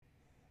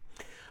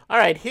All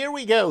right, here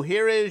we go.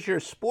 Here is your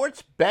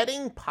sports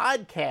betting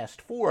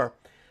podcast for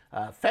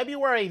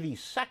February the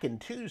 2nd,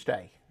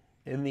 Tuesday,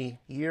 in the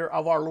year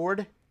of our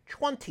Lord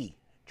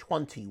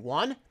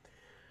 2021.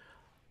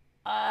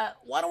 Why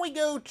don't we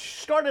go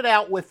start it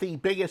out with the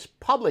biggest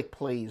public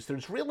plays?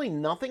 There's really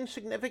nothing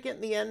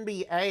significant in the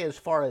NBA as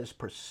far as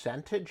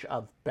percentage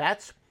of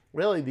bets.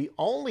 Really, the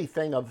only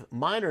thing of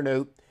minor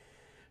note,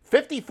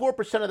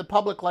 54% of the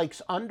public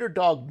likes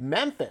underdog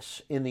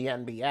Memphis in the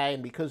NBA,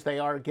 and because they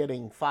are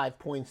getting 5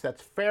 points,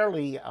 that's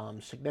fairly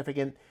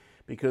significant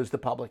because the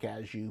public,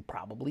 as you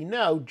probably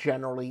know,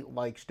 generally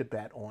likes to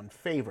bet on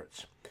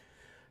favorites.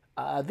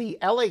 The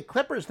LA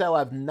Clippers, though,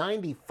 have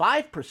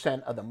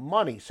 95% of the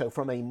money, so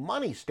from a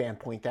money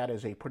standpoint, that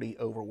is a pretty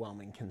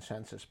overwhelming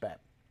consensus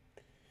bet.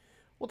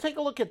 We'll take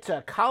a look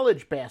at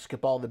college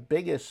basketball, the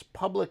biggest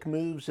public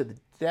moves of the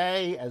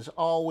day. As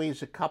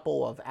always, a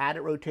couple of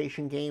added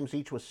rotation games,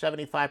 each with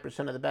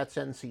 75% of the bets,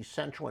 NC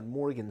Central and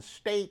Morgan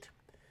State.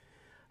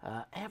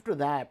 After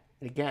that,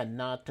 again,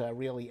 not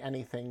really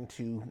anything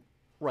to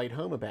write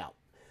home about.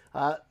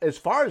 As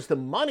far as the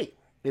money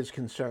is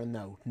concerned,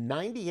 though,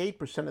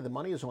 98% of the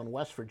money is on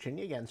West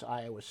Virginia against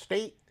Iowa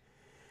State.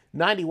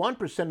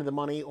 91% of the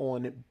money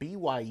on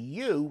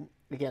BYU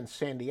against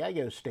San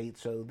Diego State,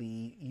 so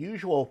the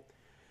usual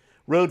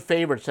road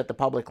favorites that the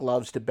public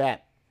loves to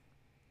bet.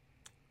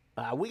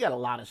 We got a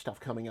lot of stuff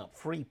coming up.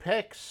 Free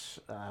picks.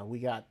 We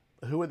got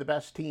who are the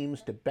best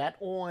teams to bet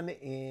on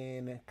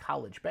in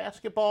college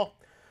basketball.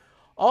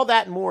 All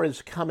that and more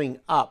is coming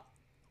up.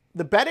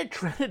 The betted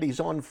Trinity's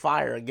on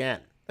fire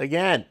again.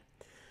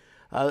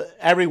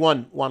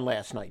 Everyone won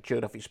last night.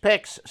 Joe Duffy's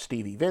picks,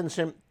 Stevie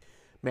Vincent,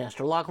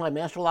 Master Lockline.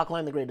 Master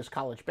Lockline, the greatest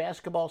college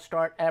basketball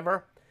start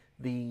ever.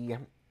 The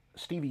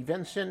Stevie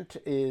Vincent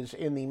is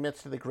in the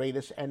midst of the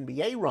greatest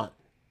NBA run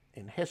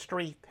in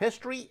history.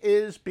 History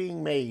is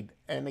being made,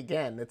 and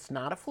again, it's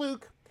not a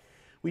fluke.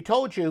 We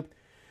told you,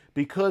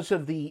 because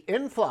of the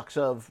influx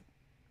of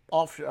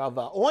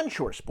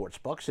onshore sports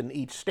books in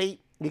each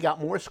state, you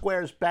got more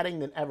squares betting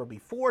than ever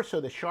before,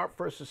 so the sharp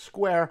versus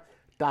square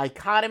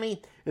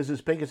dichotomy is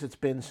as big as it's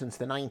been since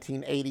the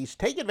 1980s.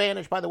 Take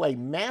advantage, by the way,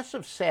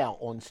 massive sale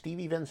on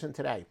Stevie Vincent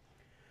today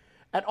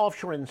at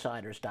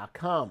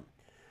offshoreinsiders.com.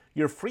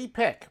 Your free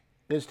pick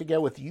is to go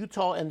with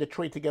Utah and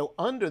Detroit to go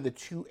under the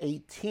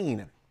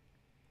 218.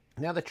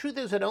 Now, the truth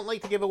is I don't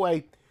like to give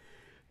away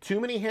too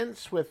many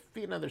hints with,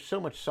 there's so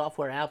much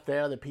software out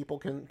there that people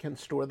can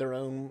store their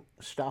own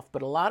stuff,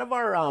 but a lot of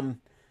our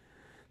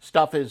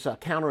stuff is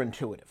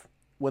counterintuitive.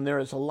 When there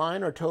is a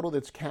line or total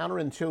that's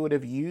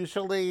counterintuitive,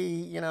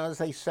 usually, as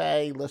they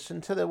say,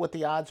 listen to what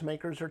the odds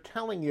makers are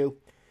telling you.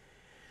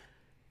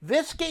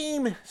 This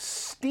game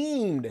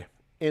steamed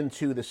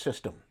into the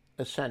system,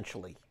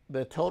 essentially.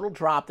 The total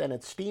dropped and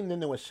it steamed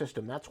into a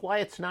system. That's why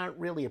it's not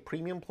really a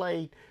premium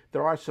play.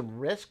 There are some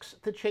risks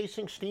to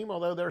chasing steam,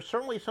 although there are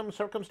certainly some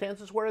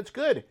circumstances where it's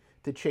good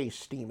to chase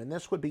steam, and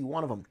this would be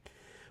one of them.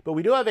 But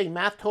we do have a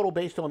math total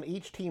based on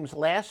each team's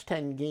last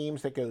 10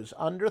 games that goes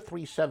under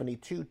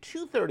 372,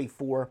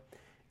 234,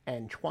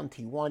 and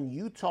 21.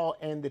 Utah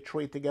and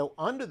Detroit to go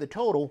under the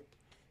total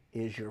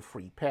is your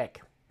free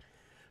pick.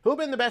 Who have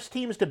been the best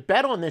teams to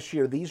bet on this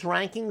year? These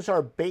rankings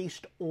are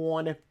based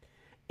on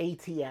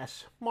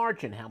ATS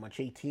margin, how much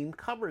a team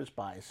covers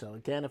by. So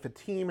again, if a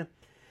team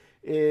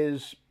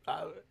is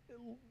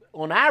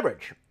on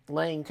average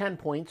laying 10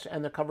 points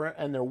and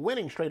they're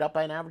winning straight up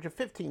by an average of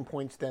 15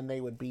 points, then they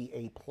would be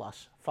a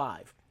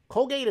 +5.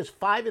 Colgate is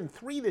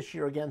 5-3 this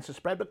year against the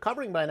spread, but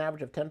covering by an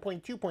average of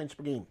 10.2 points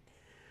per game.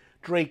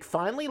 Drake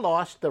finally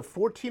lost. They're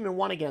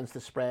 14-1 against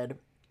the spread,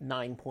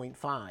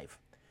 9.5.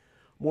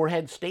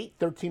 Morehead State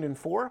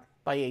 13-4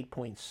 by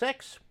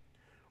 8.6.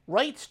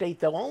 Wright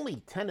State, though,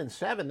 only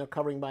 10-7. They're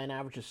covering by an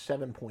average of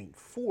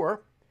 7.4.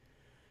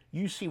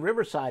 UC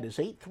Riverside is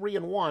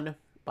 8-3-1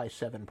 by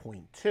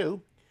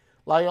 7.2.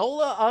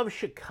 Loyola of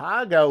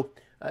Chicago,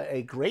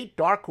 a great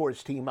dark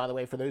horse team, by the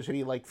way, for those of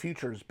you who like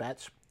futures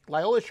bets.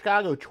 Loyola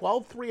Chicago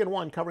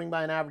 12-3-1, covering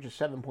by an average of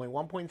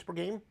 7.1 points per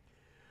game.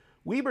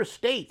 Weber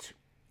State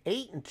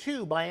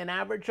 8-2 by an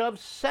average of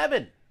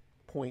 7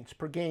 points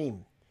per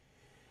game.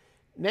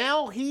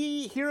 Now,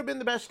 here have been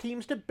the best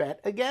teams to bet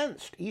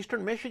against.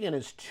 Eastern Michigan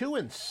is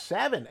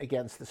 2-7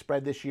 against the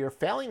spread this year,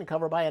 failing to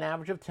cover by an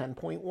average of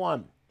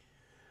 10.1.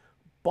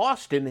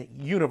 Boston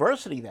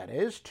University, that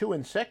is,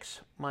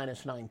 2-6,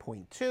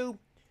 -9.2.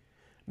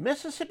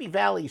 Mississippi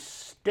Valley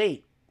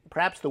State,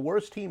 perhaps the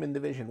worst team in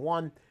Division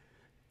I.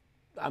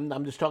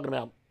 I'm just talking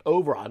about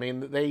overall. I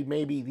mean, they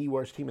may be the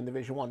worst team in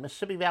Division I.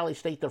 Mississippi Valley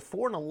State, they're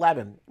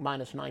 4-11,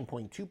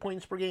 -9.2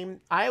 points per game.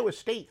 Iowa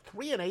State,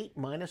 3-8,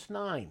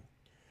 -9.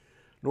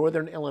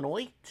 Northern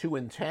Illinois,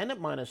 2-10 at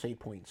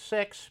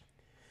 -8.6.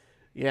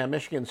 Yeah,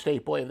 Michigan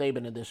State, boy, have they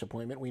been a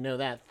disappointment. We know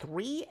that.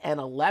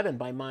 3-11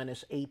 by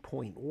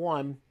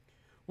 -8.1.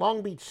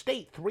 Long Beach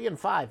State,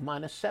 3-5,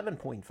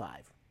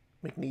 -7.5.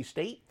 McNeese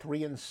State,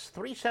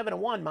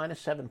 3-7-1,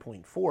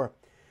 -7.4.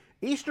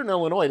 Eastern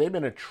Illinois, they've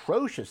been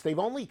atrocious. They've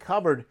only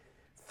covered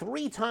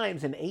 3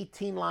 times in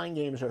 18 line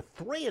games, or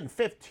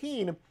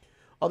 3-15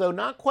 although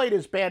not quite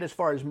as bad as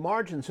far as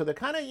margin. So they're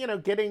kind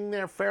of, getting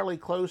there fairly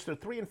close. They're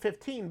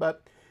 3-15,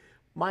 but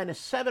minus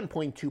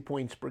 7.2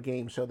 points per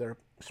game. So their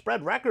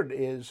spread record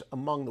is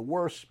among the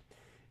worst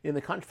in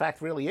the country. In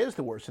fact, really is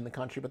the worst in the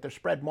country, but their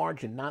spread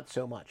margin, not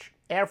so much.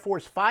 Air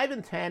Force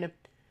 5-10,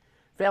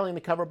 failing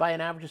to cover by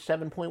an average of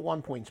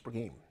 7.1 points per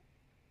game.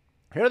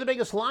 Here are the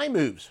biggest line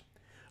moves,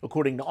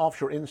 according to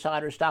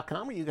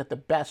OffshoreInsiders.com, where you get the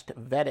best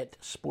vetted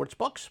sports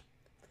books.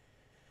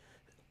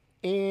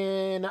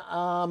 In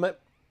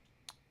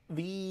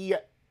the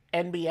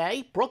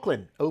NBA,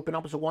 Brooklyn open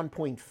up as a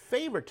 1-point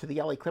favorite to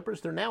the LA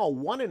Clippers. They're now a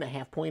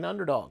 1.5-point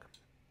underdog.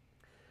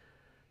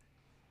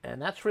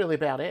 And that's really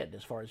about it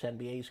as far as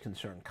NBA is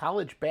concerned.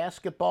 College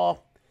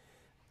basketball,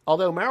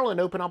 although Maryland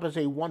opened up as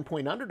a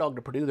 1-point underdog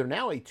to Purdue, they're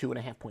now a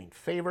 2.5-point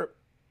favorite.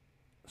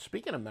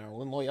 Speaking of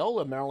Maryland,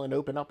 Loyola Maryland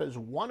opened up as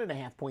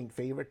 1.5-point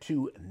favorite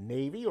to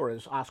Navy, or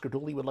as Oscar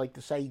Dooley would like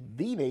to say,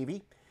 the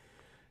Navy.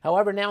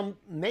 However, now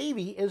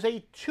Navy is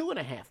a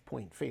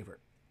 2.5-point favorite.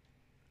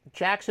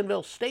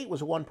 Jacksonville State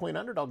was a 1-point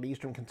underdog to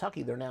Eastern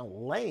Kentucky. They're now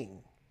laying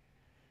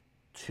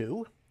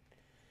 2.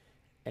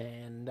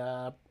 And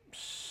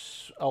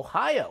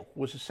Ohio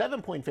was a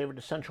 7-point favorite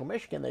to Central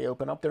Michigan. They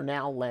open up. They're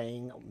now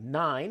laying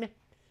 9.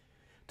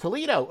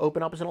 Toledo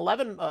opened up as a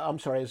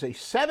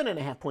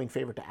 7.5-point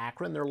favorite to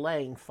Akron. They're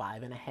laying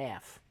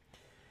 5.5.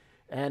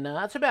 And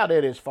that's about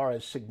it as far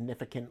as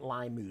significant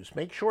line moves.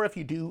 Make sure if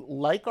you do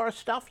like our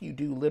stuff, you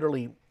do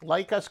literally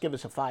like us, give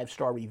us a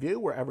 5-star review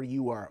wherever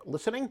you are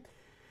listening.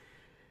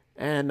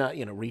 And,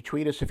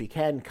 retweet us if you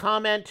can.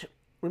 Comment.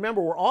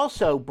 Remember, we're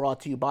also brought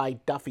to you by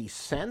Duffy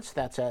Scents.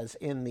 That's as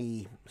in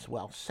the,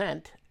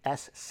 scent,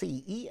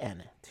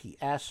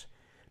 SCENTS.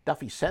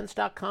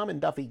 DuffyScents.com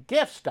and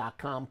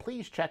DuffyGifts.com.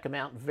 Please check them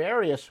out.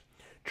 Various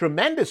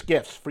tremendous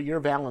gifts for your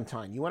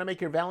Valentine. You want to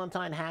make your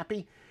Valentine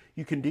happy?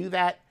 You can do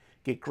that.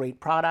 Get great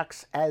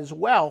products as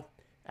well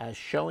as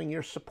showing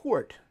your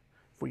support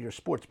for your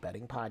sports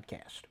betting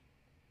podcast.